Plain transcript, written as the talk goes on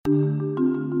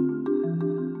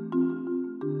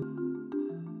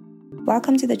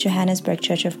Welcome to the Johannesburg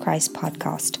Church of Christ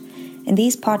podcast. In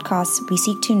these podcasts, we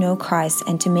seek to know Christ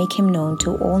and to make him known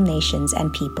to all nations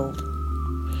and people.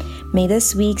 May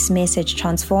this week's message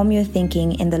transform your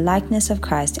thinking in the likeness of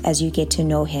Christ as you get to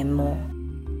know him more.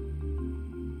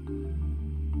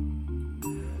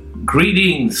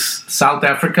 Greetings, South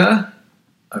Africa.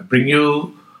 I bring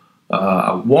you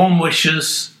warm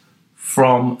wishes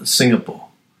from Singapore.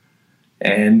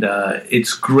 And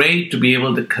it's great to be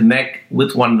able to connect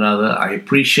with one another. I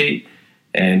appreciate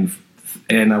and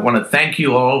I want to thank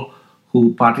you all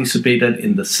who participated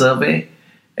in the survey.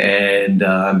 And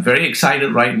I'm very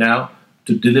excited right now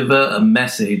to deliver a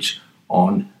message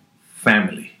on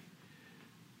family.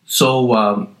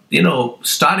 So,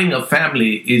 starting a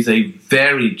family is a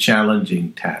very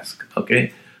challenging task,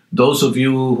 okay? Those of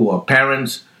you who are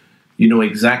parents, you know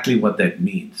exactly what that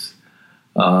means.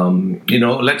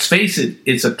 Let's face it,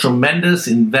 it's a tremendous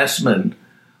investment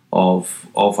of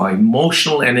our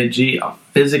emotional energy, our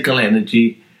physical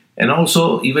energy, and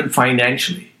also even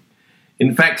financially.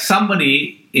 In fact,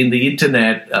 somebody in the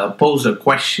internet posed a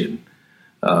question,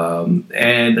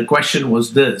 and the question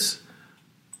was this: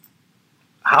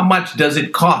 how much does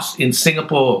it cost in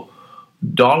Singapore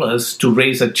dollars to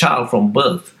raise a child from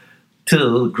birth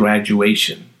till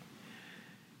graduation?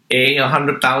 A,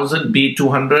 100,000, B,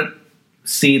 200,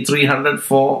 C, 300,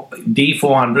 D,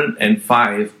 400, and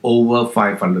 5, over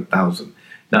 500,000.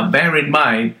 Now, bear in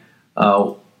mind,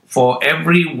 for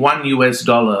every $1 US,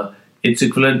 it's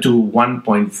equivalent to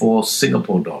 1.4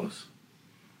 Singapore dollars.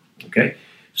 Okay?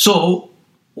 So,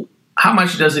 how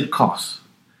much does it cost?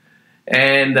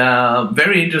 And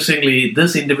very interestingly,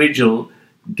 this individual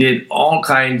did all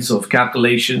kinds of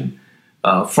calculation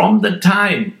from the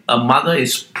time a mother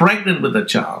is pregnant with a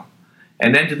child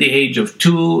and then to the age of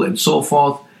 2 and so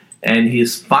forth. And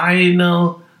his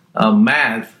final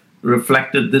math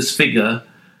reflected this figure,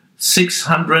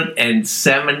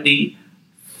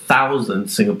 670,000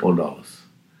 Singapore dollars.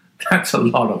 That's a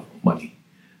lot of money,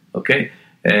 okay?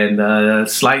 And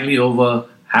slightly over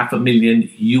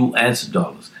 $500,000 US.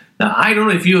 Now, I don't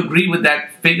know if you agree with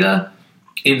that figure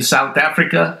in South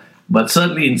Africa, but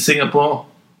certainly in Singapore,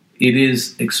 it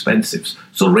is expensive.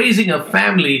 So raising a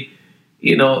family,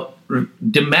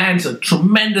 demands a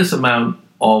tremendous amount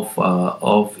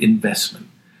of investment.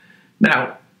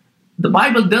 Now, the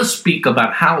Bible does speak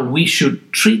about how we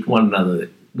should treat one another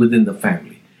within the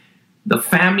family. The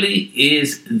family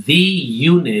is the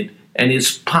unit and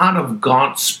is part of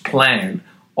God's plan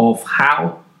of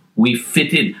how we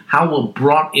fit in, how we're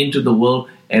brought into the world,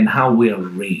 and how we are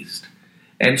raised.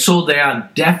 And so there are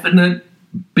definite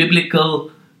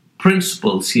biblical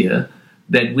principles here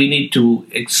that we need to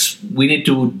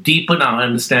deepen our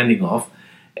understanding of,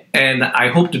 and I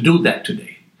hope to do that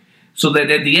today. So that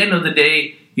at the end of the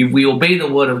day, if we obey the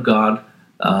Word of God,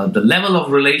 the level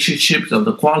of relationships, or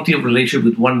the quality of relationship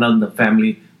with one another in the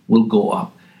family will go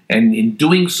up. And in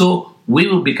doing so, we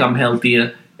will become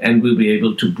healthier and we'll be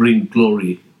able to bring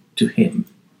glory to Him.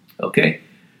 Okay?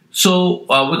 So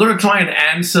we're going to try and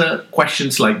answer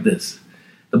questions like this.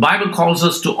 The Bible calls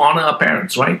us to honor our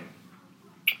parents, right?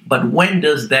 But when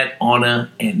does that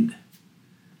honor end?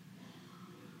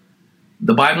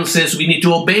 The Bible says we need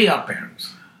to obey our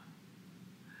parents.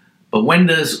 But when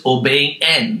does obeying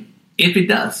end? If it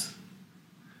does.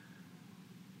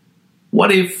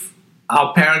 What if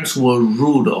our parents were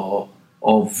rude or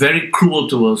very cruel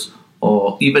to us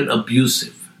or even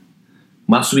abusive?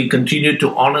 Must we continue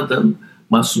to honor them?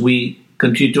 Must we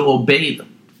continue to obey them?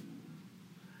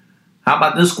 How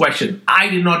about this question? I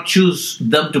did not choose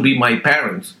them to be my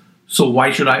parents, so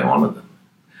why should I honor them?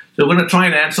 So we're going to try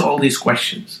and answer all these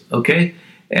questions, okay?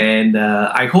 And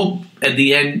I hope at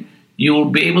the end you will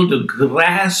be able to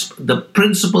grasp the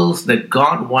principles that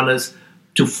God wants us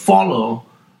to follow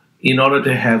in order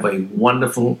to have a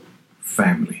wonderful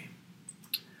family.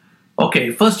 Okay,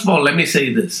 first of all, let me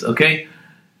say this, okay?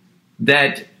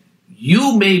 That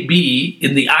you may be,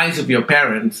 in the eyes of your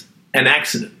parents, an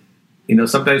accident.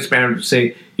 Sometimes parents will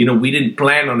say, we didn't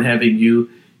plan on having you.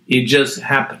 It just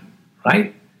happened,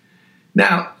 right?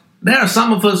 Now, there are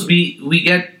some of us, we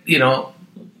get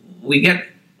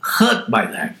hurt by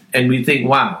that. And we think,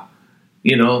 wow,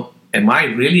 am I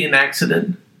really an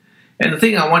accident? And the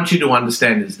thing I want you to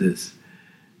understand is this.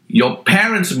 Your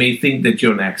parents may think that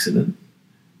you're an accident,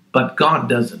 but God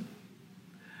doesn't.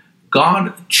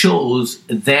 God chose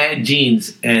their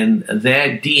genes and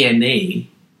their DNA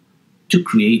to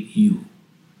create you.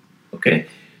 Okay?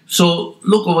 So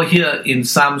look over here in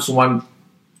Psalms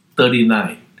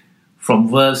 139 from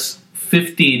verse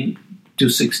 15 to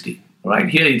 16. Right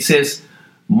here it says,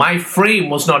 my frame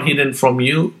was not hidden from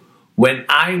you when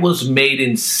I was made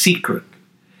in secret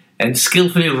and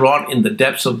skillfully wrought in the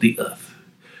depths of the earth.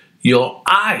 Your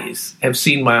eyes have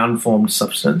seen my unformed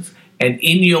substance, and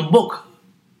in your book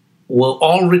were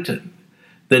all written,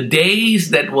 the days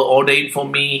that were ordained for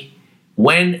me,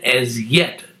 when as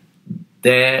yet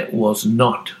there was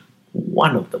not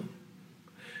one of them.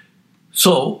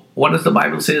 So, what does the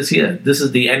Bible say here? This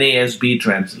is the NASB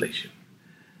translation.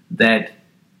 That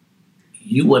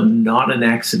you were not an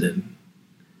accident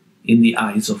in the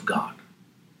eyes of God.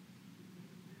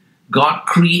 God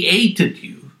created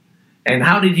you. And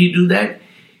how did He do that?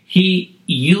 He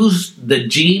used the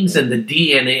genes and the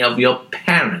DNA of your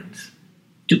parents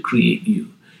to create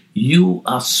you. You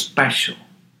are special.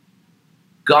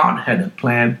 God had a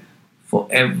plan for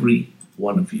every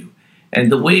one of you.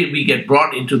 And the way we get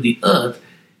brought into the earth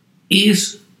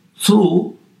is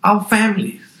through our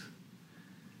families.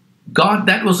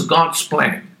 That was God's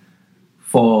plan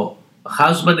for a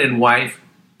husband and wife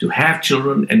to have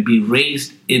children and be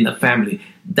raised in a family.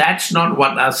 That's not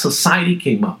what our society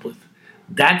came up with.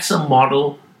 That's a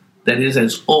model that is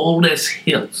as old as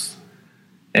hills.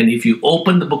 And if you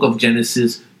open the book of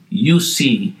Genesis, you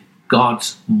see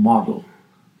God's model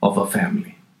of a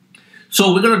family.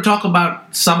 So we're going to talk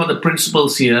about some of the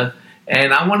principles here,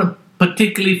 and I want to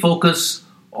particularly focus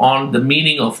on the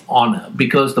meaning of honor,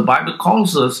 because the Bible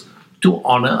calls us to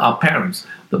honor our parents.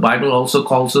 The Bible also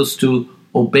calls us to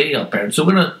obey our parents. So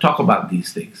we're going to talk about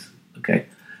these things. Okay?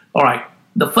 All right.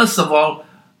 First of all,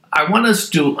 I want us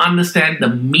to understand the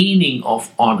meaning of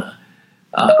honor.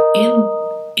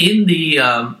 In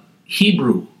the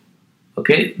Hebrew,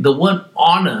 okay, the word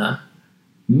honor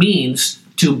means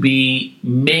to be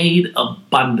made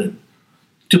abundant,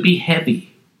 to be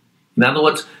heavy. In other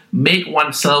words, make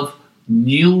oneself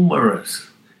numerous,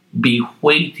 be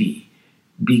weighty,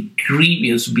 be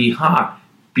grievous, be hard,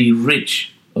 be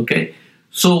rich. Okay?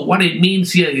 So what it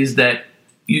means here is that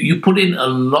you put in a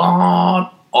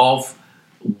lot of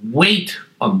weight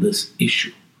on this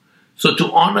issue. So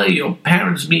to honor your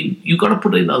parents means you got to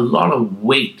put in a lot of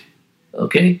weight.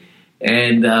 Okay?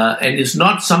 And it's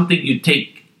not something you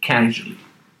take casually.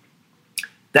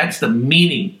 That's the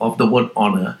meaning of the word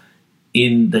honor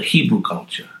in the Hebrew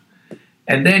culture.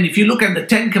 And then if you look at the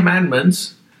 10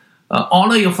 Commandments,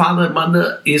 honor your father and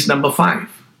mother is number 5.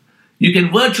 You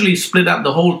can virtually split up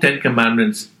the whole 10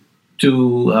 Commandments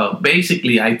to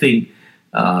basically, I think,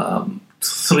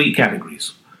 3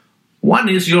 categories. One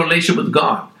is your relationship with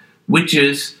God, which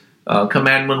is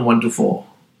Commandment 1 to 4.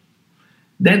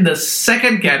 Then the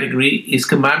second category is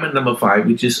Commandment number 5,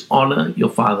 which is honor your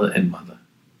father and mother.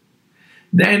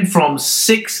 Then from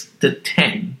 6 to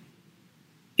 10,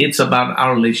 it's about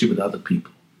our relationship with other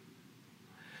people.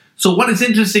 So what is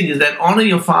interesting is that honor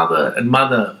your father and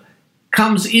mother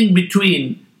comes in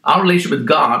between our relationship with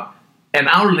God and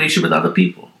our relationship with other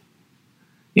people.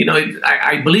 You know,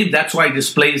 I believe that's why it's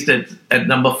placed at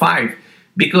number 5.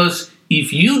 Because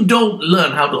if you don't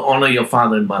learn how to honor your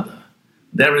father and mother,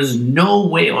 there is no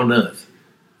way on earth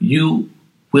you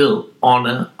will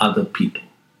honor other people.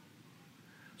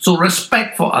 So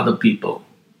respect for other people,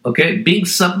 okay? Being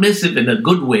submissive in a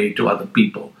good way to other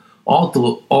people or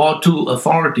to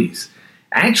authorities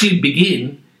actually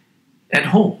begin at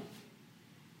home.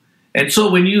 And so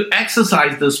when you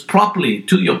exercise this properly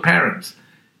to your parents,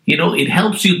 you know, it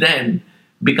helps you then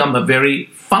become a very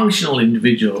functional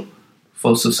individual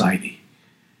for society.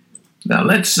 Now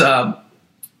let's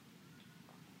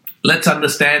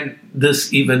understand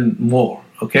this even more,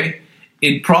 okay?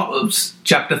 In Proverbs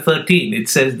chapter 13, it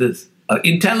says this,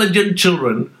 intelligent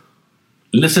children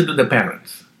listen to their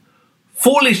parents.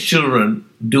 Foolish children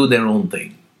do their own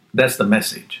thing. That's the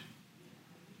message,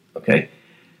 okay?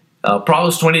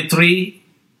 Proverbs 23,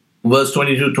 verse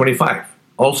 22-25,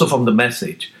 also from the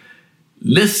message.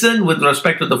 Listen with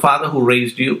respect to the father who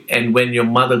raised you, and when your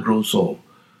mother grows old,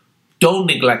 don't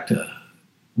neglect her.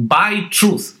 Buy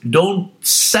truth. Don't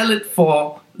sell it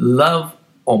for love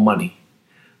or money.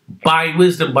 Buy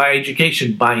wisdom, buy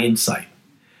education, buy insight.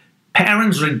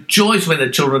 Parents rejoice when their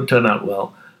children turn out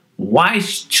well.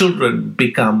 Wise children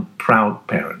become proud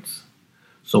parents.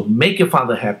 So make your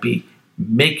father happy.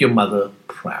 Make your mother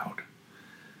proud.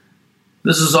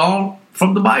 This is all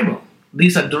from the Bible.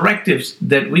 These are directives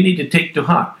that we need to take to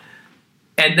heart.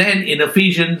 And then in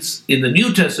Ephesians, in the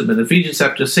New Testament, Ephesians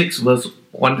chapter 6, verse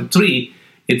 1-3,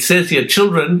 it says here,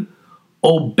 children,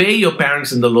 obey your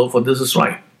parents in the Lord, for this is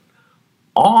right.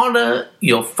 Honor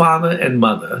your father and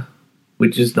mother,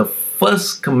 which is the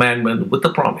first commandment with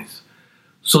the promise,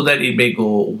 so that it may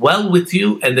go well with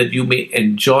you and that you may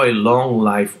enjoy long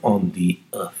life on the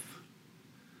earth.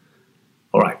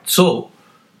 All right, so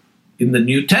in the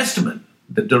New Testament,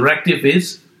 the directive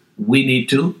is we need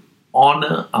to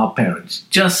honor our parents,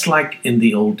 just like in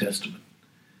the Old Testament.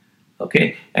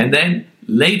 Okay? And then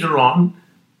later on,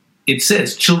 it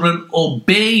says, children,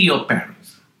 obey your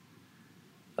parents.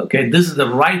 Okay? This is the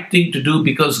right thing to do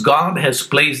because God has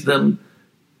placed them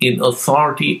in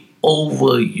authority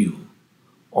over you.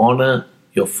 Honor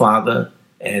your father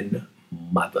and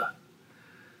mother.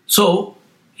 So,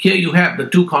 here you have the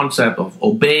two concepts of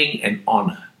obeying and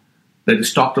honor that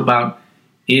is talked about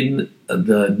in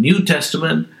the New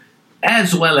Testament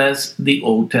as well as the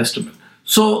Old Testament.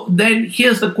 So then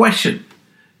here's the question.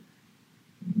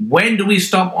 When do we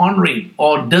stop honoring,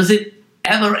 or does it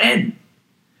ever end?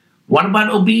 What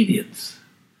about obedience?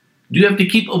 Do you have to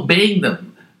keep obeying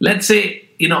them? Let's say,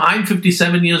 I'm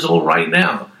 57 years old right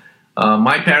now.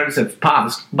 My parents have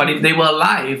passed, but if they were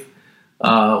alive,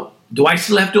 do I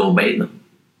still have to obey them?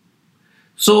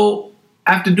 So,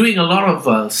 after doing a lot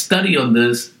of study on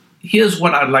this, here's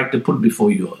what I'd like to put before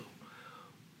you.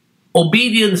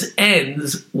 Obedience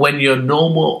ends when you're no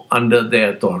more under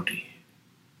their authority.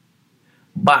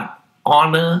 But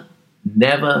honor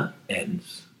never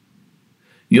ends.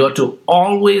 You are to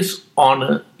always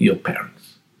honor your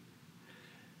parents.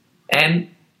 And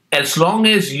as long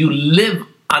as you live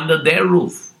under their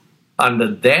roof,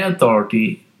 under their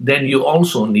authority, then you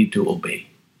also need to obey.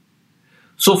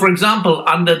 So, for example,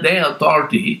 under their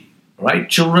authority, right,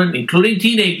 children, including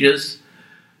teenagers,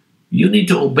 you need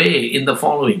to obey in the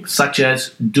following, such as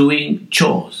doing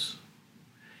chores.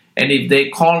 And if they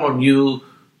call on you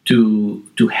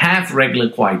to have regular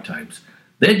quiet times,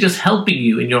 they're just helping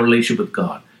you in your relationship with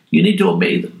God. You need to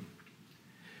obey them.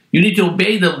 You need to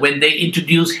obey them when they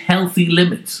introduce healthy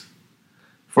limits.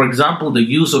 For example, the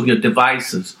use of your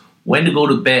devices, when to go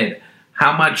to bed,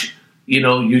 how much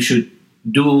you should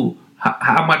do,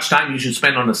 how much time you should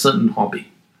spend on a certain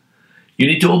hobby. You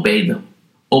need to obey them.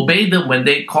 Obey them when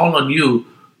they call on you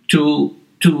to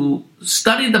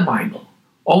study the Bible,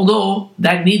 although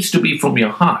that needs to be from your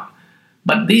heart.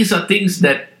 But these are things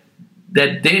that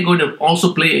they're going to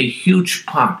also play a huge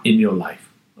part in your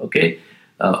life. Okay?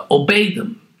 Obey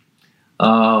them.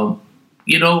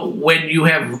 When you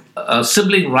have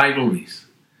sibling rivalries,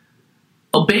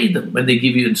 obey them when they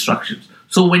give you instructions.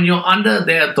 So when you're under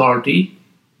their authority,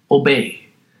 obey.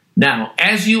 Now,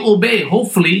 as you obey,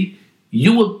 hopefully,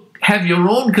 you will have your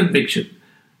own conviction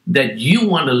that you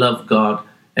want to love God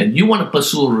and you want to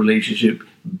pursue a relationship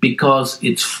because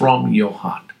it's from your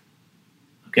heart.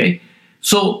 Okay?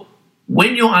 So,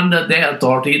 when you're under their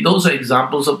authority, those are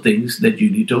examples of things that you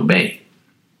need to obey.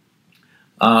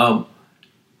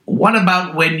 What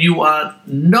about when you are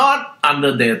not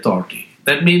under their authority?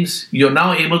 That means you're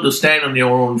now able to stand on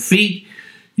your own feet.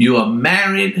 You are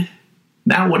married.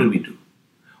 Now what do we do?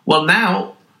 Well,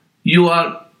 now you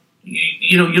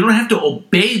don't have to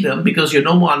obey them because you're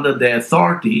no more under their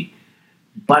authority,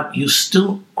 but you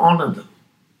still honor them.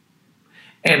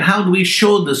 And how do we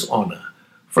show this honor?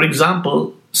 For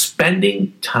example,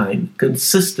 spending time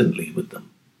consistently with them.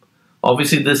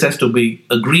 Obviously, this has to be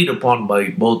agreed upon by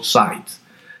both sides.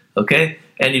 Okay?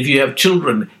 And if you have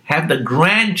children, have the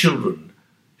grandchildren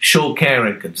show care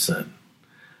and concern.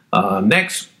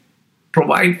 Next,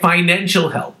 provide financial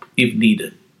help if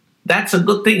needed. That's a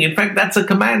good thing. In fact, that's a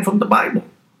command from the Bible.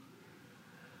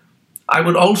 I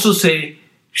would also say,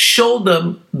 show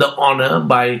them the honor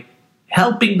by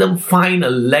helping them find a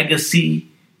legacy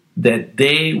that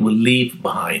they will leave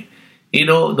behind.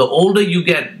 The older you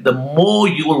get, the more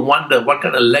you will wonder, what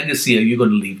kind of legacy are you going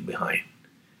to leave behind?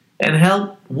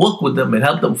 And work with them and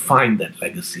help them find that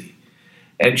legacy.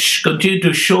 And continue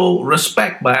to show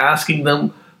respect by asking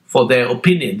them for their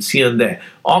opinions here and there.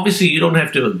 Obviously, you don't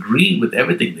have to agree with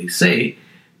everything they say,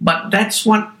 but that's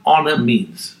what honor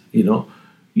means,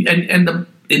 And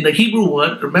in the Hebrew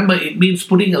word, remember, it means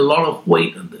putting a lot of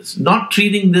weight on this, not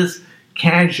treating this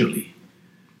casually.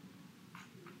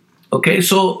 Okay,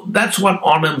 so that's what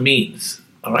honor means,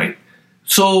 all right?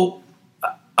 So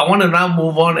I want to now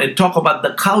move on and talk about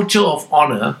the culture of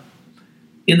honor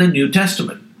in the New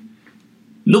Testament.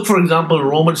 Look, for example,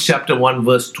 Romans chapter 1,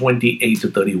 verse 28 to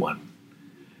 31.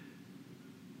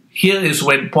 Here is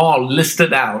when Paul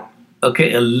listed out,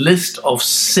 a list of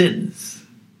sins.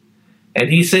 And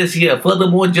he says here,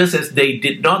 furthermore, just as they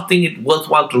did not think it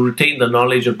worthwhile to retain the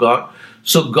knowledge of God,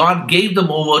 so God gave them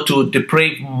over to a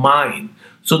depraved mind,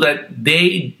 so that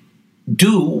they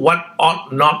do what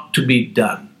ought not to be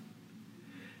done.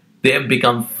 They have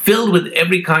become filled with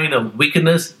every kind of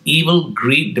wickedness, evil,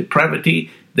 greed,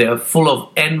 depravity. They are full of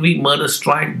envy, murder,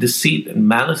 strife, deceit, and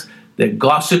malice. They're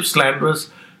gossip, slanderers,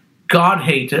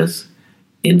 God-haters,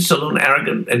 insolent,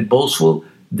 arrogant, and boastful.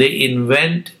 They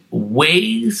invent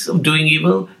ways of doing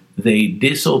evil. They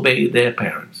disobey their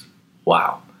parents.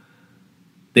 Wow.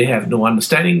 They have no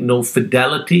understanding, no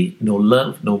fidelity, no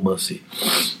love, no mercy.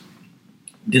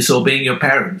 Disobeying your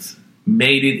parents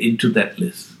made it into that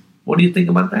list. What do you think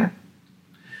about that?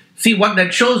 See, what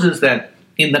that shows is that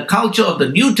in the culture of the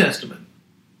New Testament,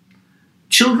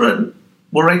 children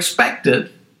were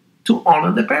expected to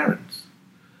honor their parents.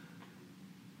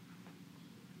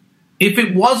 If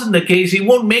it wasn't the case, he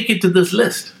won't make it to this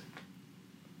list.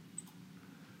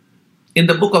 In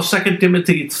the book of 2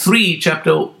 Timothy 3,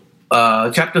 chapter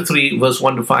 3, verse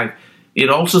 1 to 5, it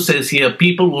also says here,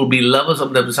 people will be lovers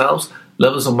of themselves,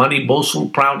 lovers of money, boastful,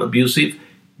 proud, abusive,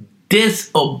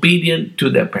 disobedient to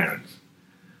their parents.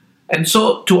 And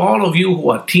so to all of you who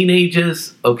are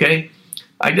teenagers, okay,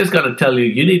 I just got to tell you,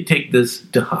 you need to take this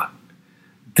to heart.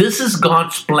 This is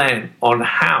God's plan on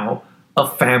how a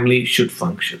family should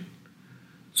function.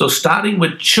 So starting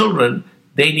with children,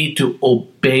 they need to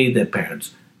obey their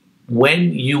parents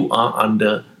when you are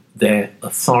under their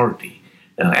authority.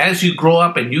 Now, as you grow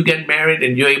up and you get married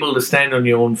and you're able to stand on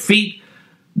your own feet,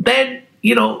 then,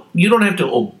 you don't have to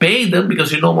obey them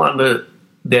because you're no more under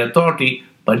their authority,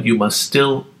 but you must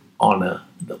still honor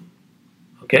them.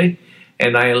 Okay?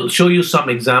 And I'll show you some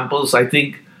examples. I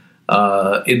think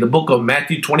in the book of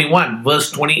Matthew 21,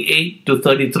 verse 28 to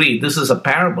 33, this is a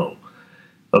parable,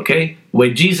 okay,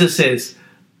 where Jesus says,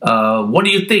 what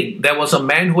do you think? There was a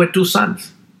man who had 2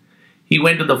 sons. He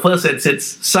went to the first and said,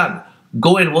 son,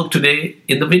 go and work today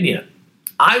in the vineyard.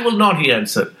 I will not, he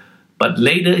answered. But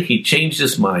later he changed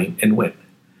his mind and went.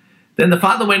 Then the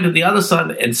father went to the other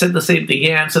son and said the same thing.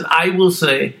 He answered, I will,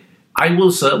 sir,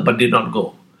 but did not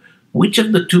go. Which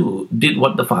of the 2 did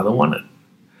what the father wanted?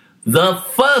 The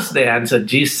first, they answered.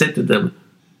 Jesus said to them,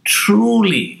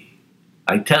 truly,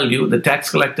 I tell you, the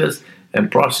tax collectors and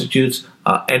prostitutes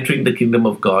are entering the kingdom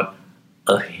of God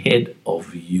ahead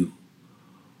of you.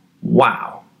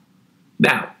 Wow.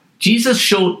 Now, Jesus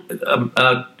showed,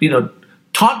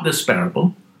 taught this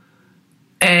parable,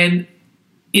 and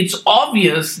it's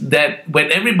obvious that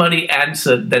when everybody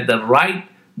answered that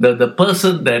the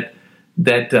person that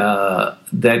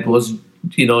was,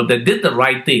 that did the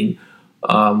right thing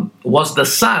was the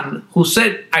son who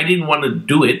said, I didn't want to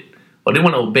do it or didn't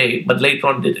want to obey, but later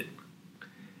on did it.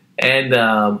 And,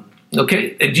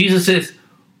 and Jesus says,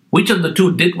 which of the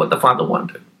 2 did what the father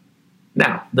wanted?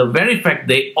 Now, the very fact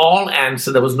they all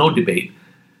answered, there was no debate,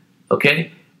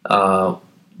 okay?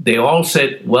 They all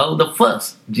said, well, the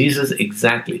first. Jesus,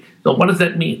 exactly. So what does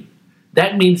that mean?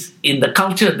 That means in the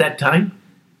culture at that time,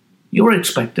 you were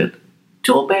expected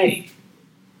to obey.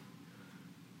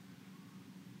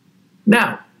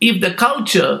 Now, if the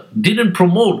culture didn't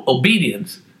promote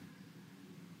obedience,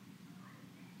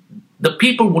 the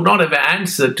people would not have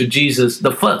answered to Jesus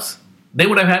the first. They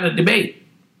would have had a debate.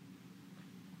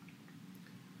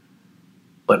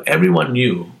 But everyone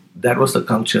knew that was the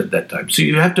culture at that time. So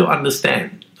you have to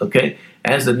understand, okay,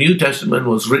 as the New Testament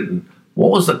was written,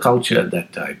 what was the culture at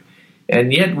that time?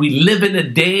 And yet we live in a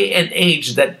day and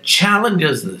age that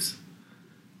challenges this,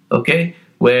 okay,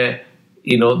 where,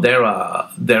 there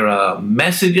are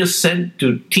messages sent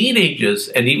to teenagers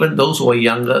and even those who are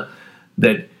younger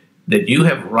that you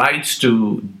have rights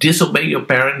to disobey your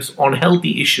parents on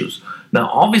healthy issues. Now,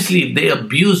 obviously, if they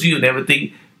abuse you and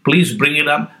everything, please bring it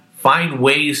up. Find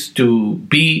ways to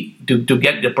get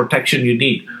the protection you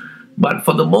need. But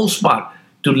for the most part,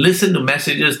 to listen to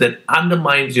messages that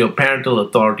undermines your parental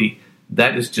authority,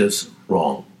 that is just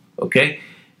wrong. Okay?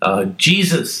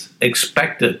 Jesus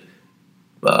expected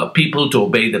people to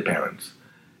obey their parents.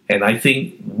 And I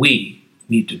think we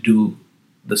need to do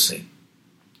the same.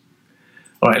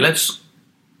 All right, let's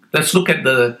look at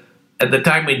the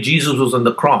time when Jesus was on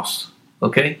the cross.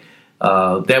 Okay?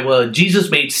 Jesus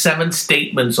made 7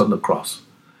 statements on the cross.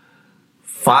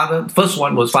 First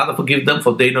one was, Father, forgive them,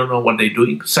 for they don't know what they're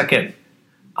doing. Second,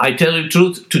 I tell you the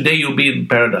truth, today you'll be in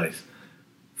paradise.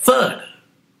 Third,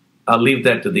 I'll leave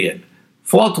that to the end.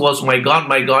 Fourth was, my God,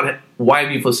 why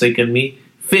have you forsaken me?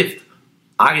 Fifth,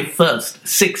 I thirst.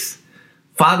 Sixth,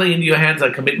 Father, into your hands I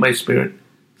commit my spirit.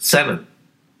 7,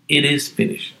 it is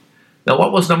finished. Now,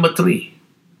 what was number 3?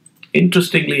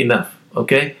 Interestingly enough,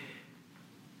 okay,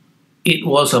 it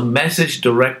was a message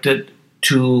directed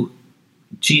to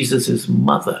Jesus'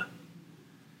 mother.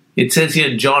 It says here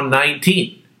in John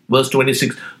 19, verse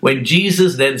 26, when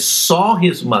Jesus then saw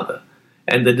his mother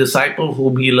and the disciple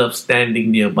whom he loved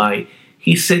standing nearby,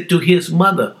 he said to his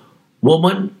mother,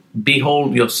 woman,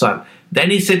 behold your son.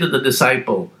 Then he said to the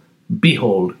disciple,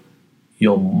 behold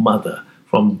your mother.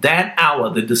 From that hour,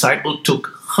 the disciple took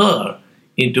her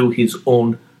into his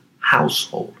own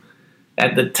household.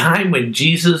 At the time when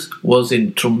Jesus was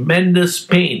in tremendous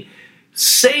pain,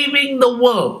 saving the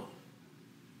world,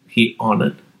 he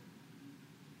honored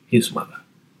his mother.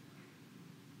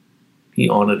 He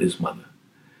honored his mother.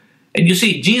 And you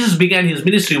see, Jesus began his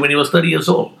ministry when he was 30 years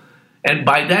old. And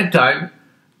by that time,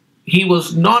 he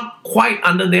was not quite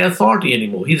under their authority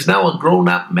anymore. He's now a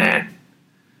grown-up man.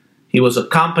 He was a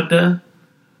carpenter,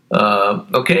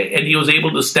 and he was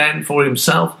able to stand for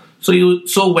himself.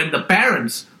 So when the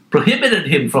parents prohibited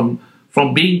him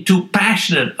from being too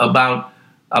passionate about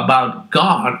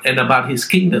God and about his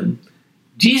kingdom,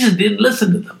 Jesus didn't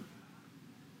listen to them.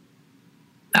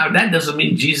 Now, that doesn't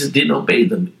mean Jesus didn't obey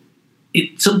them.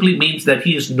 It simply means that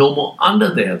he is no more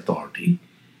under their authority,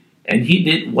 and he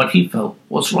did what he felt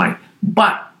was right.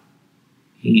 But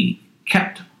he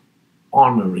kept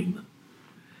honoring them.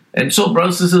 And so,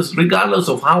 brothers and sisters, regardless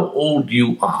of how old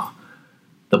you are,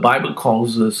 the Bible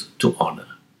calls us to honor.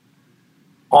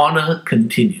 Honor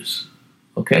continues.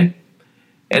 Okay?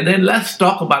 And then let's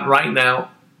talk about right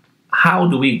now, how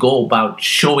do we go about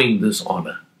showing this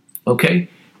honor? Okay?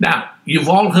 Now, you've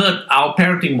all heard our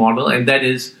parenting model, and that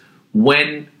is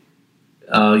when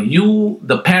you,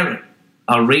 the parent,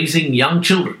 are raising young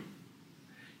children,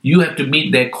 you have to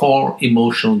meet their core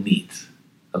emotional needs.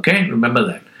 Okay? Remember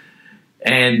that.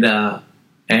 And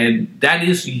that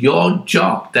is your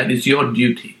job. That is your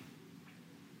duty.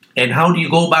 And how do you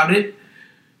go about it?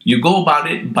 You go about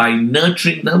it by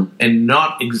nurturing them and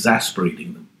not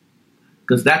exasperating them.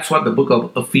 Because that's what the book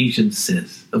of Ephesians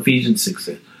says. Ephesians 6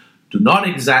 says. Do not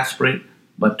exasperate,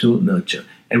 but to nurture.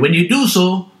 And when you do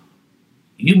so,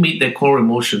 you meet their core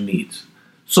emotional needs.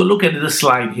 So look at this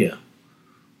slide here.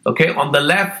 Okay, on the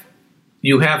left,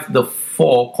 you have the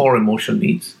 4 core emotional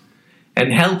needs.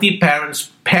 And healthy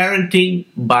parents parenting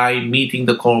by meeting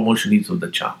the core emotional needs of the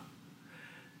child.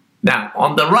 Now,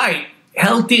 on the right,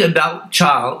 healthy adult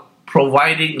child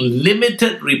providing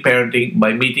limited reparenting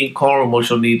by meeting core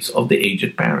emotional needs of the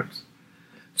aged parents.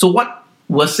 So what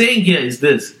we're saying here is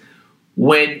this.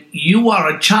 When you are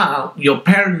a child, your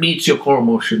parent meets your core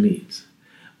emotional needs.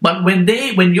 But when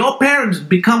your parents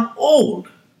become old,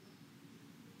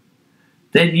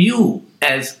 then you,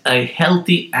 as a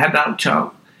healthy adult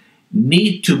child,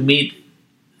 need to meet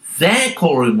their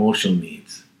core emotional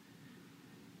needs,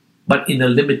 but in a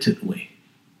limited way.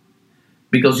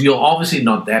 Because you're obviously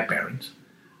not their parents,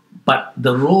 but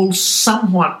the role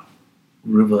somewhat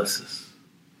reverses.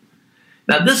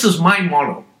 Now, this is my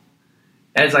model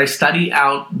as I study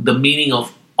out the meaning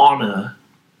of honor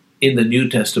in the New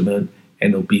Testament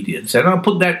and obedience. And I'll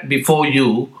put that before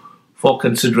you for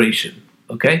consideration,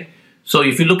 okay? So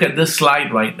if you look at this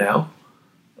slide right now,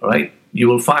 all right, you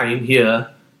will find here,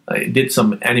 I did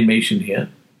some animation here,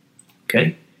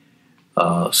 okay?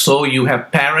 So you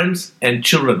have parents and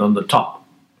children on the top.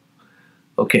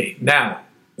 Okay, now,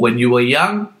 when you were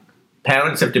young,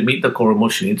 parents have to meet the core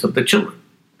emotional needs of the children.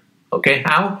 Okay,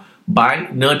 how? By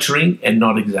nurturing and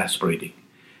not exasperating.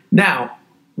 Now,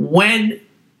 when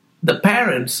the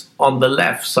parents on the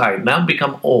left side now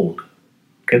become old,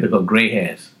 okay, they've got gray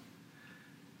hairs,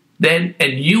 then,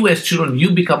 and you as children,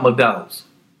 you become adults,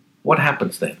 what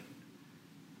happens then?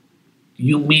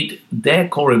 You meet their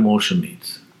core emotional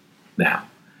needs now.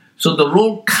 So the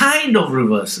role kind of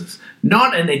reverses,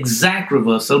 not an exact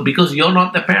reversal because you're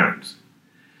not the parents.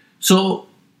 So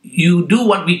you do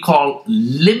what we call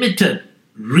limited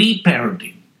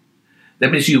reparenting.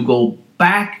 That means you go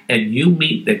back and you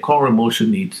meet their core emotional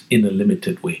needs in a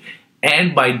limited way.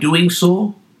 And by doing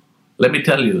so, let me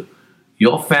tell you,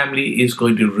 your family is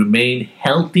going to remain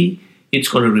healthy, it's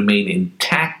going to remain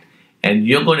intact, and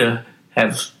you're going to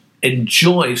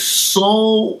enjoy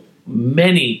so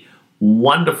many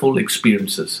wonderful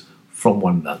experiences from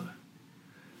one another.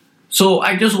 So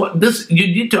I just want this, you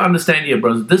need to understand here,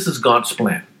 brothers, this is God's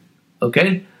plan.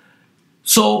 Okay?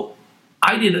 So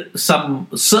I did some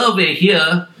survey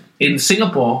here in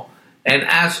Singapore and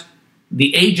asked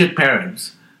the aged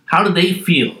parents, how do they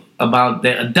feel about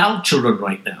their adult children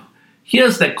right now?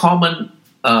 Here's their common,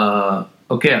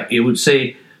 you would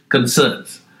say,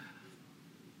 concerns.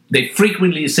 They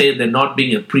frequently say they're not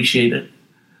being appreciated.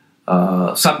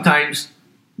 Sometimes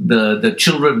the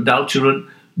adult children,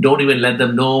 don't even let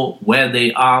them know where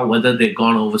they are, whether they've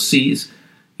gone overseas.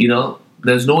 You know,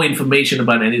 there's no information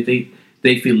about anything.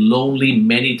 They feel lonely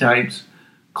many times.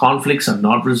 Conflicts are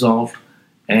not resolved,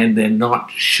 and they're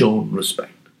not shown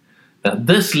respect. Now,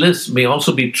 this list may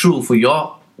also be true for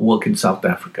your work in South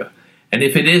Africa. And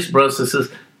if it is, brothers and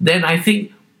sisters, then I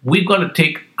think we've got to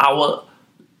take our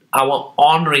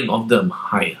honoring of them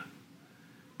higher.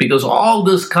 Because all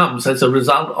this comes as a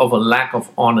result of a lack of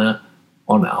honor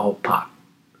on our part.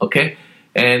 Okay?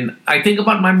 And I think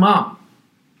about my mom.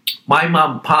 My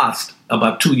mom passed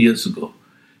about 2 years ago.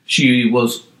 She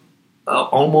was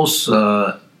almost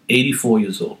 84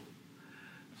 years old.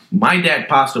 My dad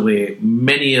passed away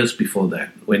many years before that,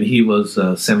 when he was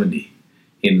 70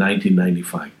 in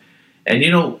 1995.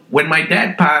 And, when my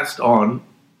dad passed on,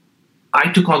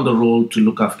 I took on the role to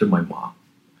look after my mom.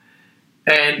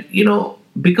 And,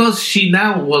 because she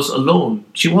now was alone,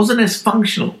 she wasn't as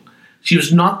functional. She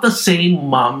was not the same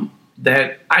mom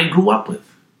that I grew up with.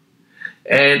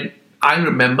 And I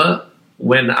remember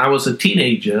when I was a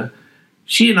teenager,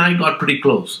 she and I got pretty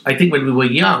close. I think when we were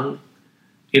young,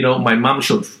 my mom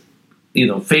showed,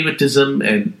 favoritism,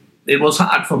 and it was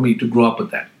hard for me to grow up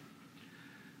with that.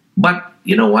 But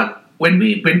you know what? When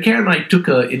Karen and I took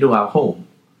her into our home,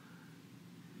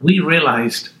 we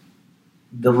realized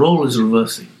the role is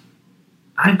reversing.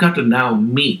 I've got to now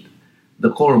meet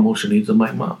the core emotional needs of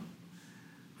my mom.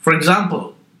 For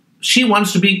example, she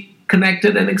wants to be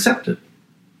connected and accepted.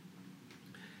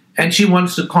 And she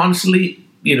wants to constantly,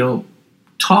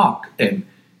 talk and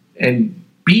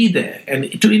be there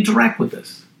and to interact with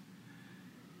us.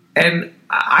 And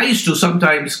I used to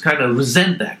sometimes kind of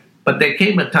resent that. But there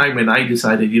came a time when I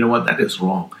decided, that is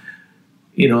wrong.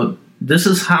 This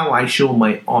is how I show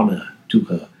my honor to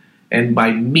her. And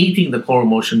by meeting the core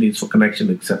emotional needs for connection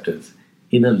and acceptance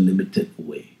in a limited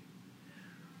way.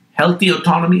 Healthy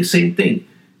autonomy, same thing.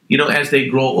 As they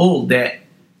grow old, their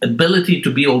ability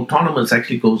to be autonomous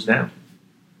actually goes down.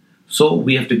 So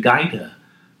we have to guide her.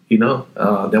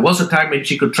 There was a time when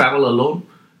she could travel alone,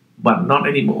 but not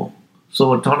anymore.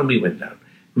 So autonomy went down.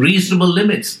 Reasonable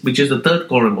limits, which is the third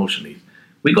core emotion need.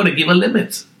 We got to give her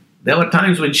limits. There were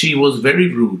times when she was very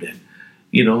rude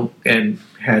and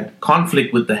had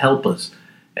conflict with the helpers.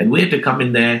 And we had to come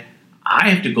in there. I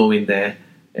have to go in there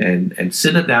and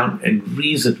sit her down and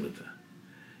reason with her.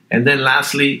 And then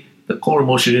lastly, the core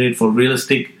emotion need for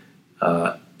realistic,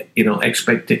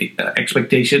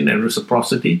 expectation and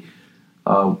reciprocity.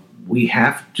 We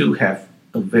have to have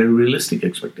a very realistic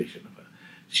expectation of her.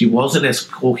 She wasn't as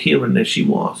coherent as she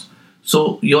was.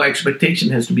 So your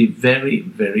expectation has to be very,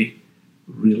 very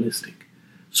realistic.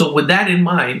 So with that in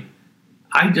mind,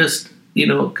 I just,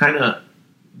 kind of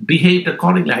behaved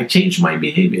accordingly. I changed my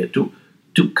behavior to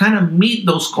kind of meet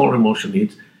those core emotional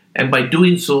needs. And by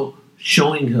doing so,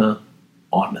 showing her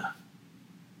honor.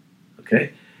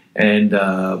 Okay? And,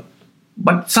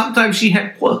 but sometimes she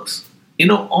had quirks.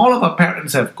 All of our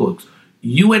parents have quirks.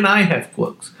 You and I have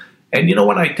quirks. And you know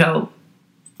what I tell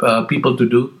people to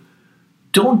do?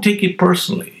 Don't take it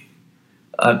personally.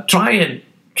 Try and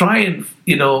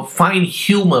find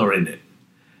humor in it.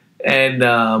 And,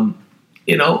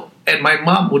 and my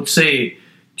mom would say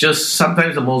just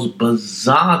sometimes the most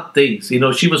bizarre things.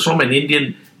 She was from an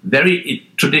Indian, very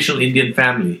traditional Indian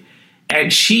family.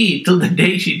 And she, till the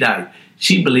day she died,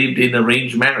 she believed in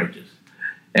arranged marriages.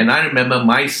 And I remember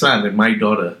my son and my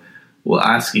daughter were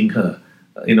asking her,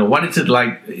 what is it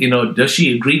like, does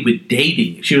she agree with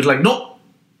dating? She was like, no,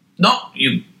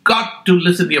 you got to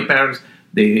listen to your parents.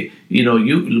 They,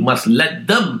 you must let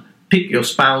them pick your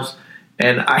spouse.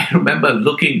 And I remember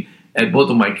looking at both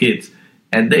of my kids,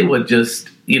 and they were just,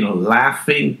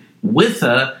 laughing with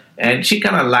her, and she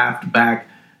kind of laughed back,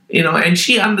 and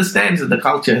she understands that the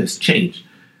culture has changed.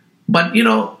 But,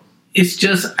 it's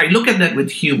just, I look at that with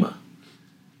humor.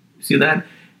 See that?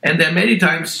 And there are many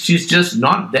times she's just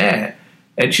not there,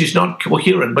 and she's not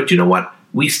coherent. But you know what?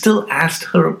 We still asked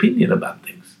her opinion about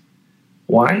things.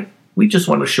 Why? We just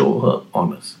want to show her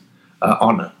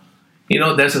honor.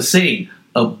 There's a saying,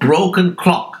 a broken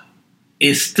clock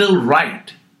is still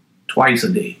right twice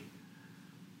a day.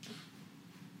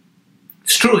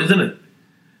 It's true, isn't it?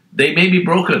 They may be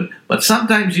broken, but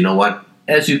sometimes, you know what?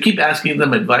 As you keep asking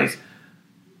them advice,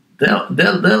 they'll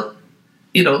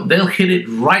hit it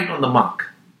right on the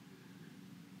mark.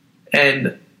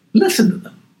 And listen to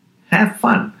them. Have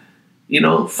fun.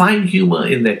 Find humor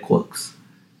in their quirks.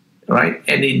 Right?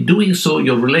 And in doing so,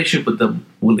 your relationship with them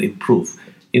will improve.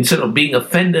 Instead of being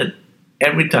offended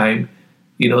every time,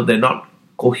 they're not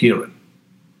coherent.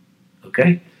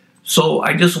 Okay? So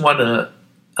I just want to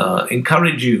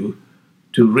encourage you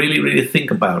to really, really think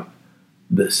about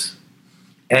this.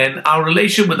 And our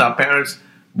relationship with our parents,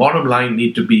 bottom line,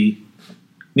 need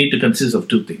to consist of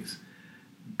two things.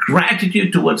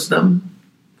 Gratitude towards them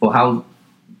for how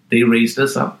they raised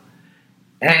us up,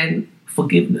 and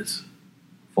forgiveness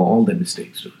for all their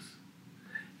mistakes to us.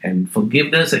 And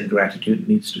forgiveness and gratitude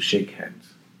needs to shake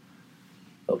hands.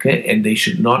 Okay? And they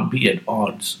should not be at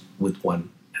odds with one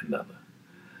another.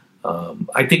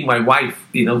 I think my wife,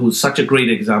 who's such a great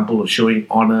example of showing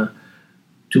honor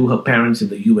to her parents in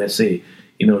the USA,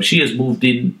 she has moved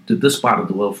into this part of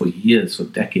the world for years, for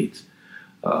decades.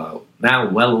 Now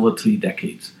well over 3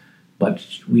 decades. But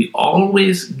we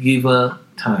always give her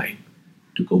time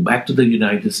to go back to the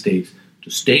United States to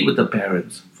stay with the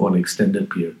parents for an extended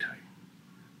period of time.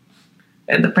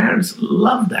 And the parents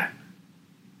love that.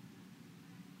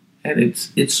 And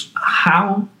it's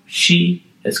how she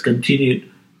has continued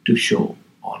to show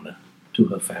honor to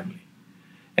her family.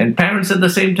 And parents at the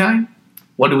same time,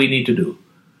 what do we need to do?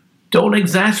 Don't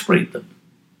exasperate them.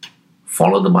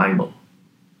 Follow the Bible.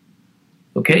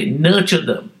 Okay? Nurture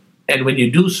them. And when you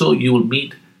do so, you will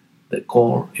meet the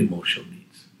core emotional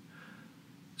needs.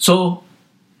 So,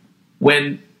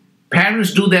 when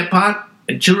parents do their part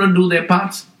and children do their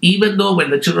parts, even though when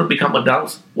the children become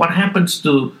adults, what happens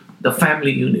to the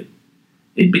family unit?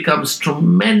 It becomes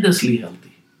tremendously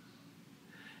healthy.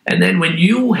 And then when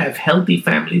you have healthy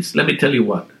families, let me tell you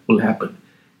what will happen.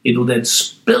 It will then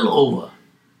spill over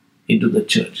into the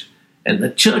church. And the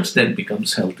church then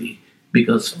becomes healthy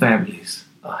because families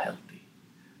are healthy.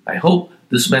 I hope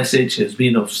this message has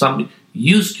been of some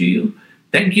use to you.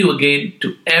 Thank you again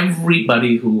to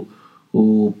everybody who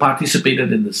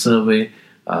participated in the survey.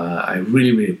 I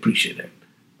really, really appreciate it.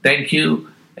 Thank you,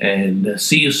 and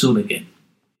see you soon again.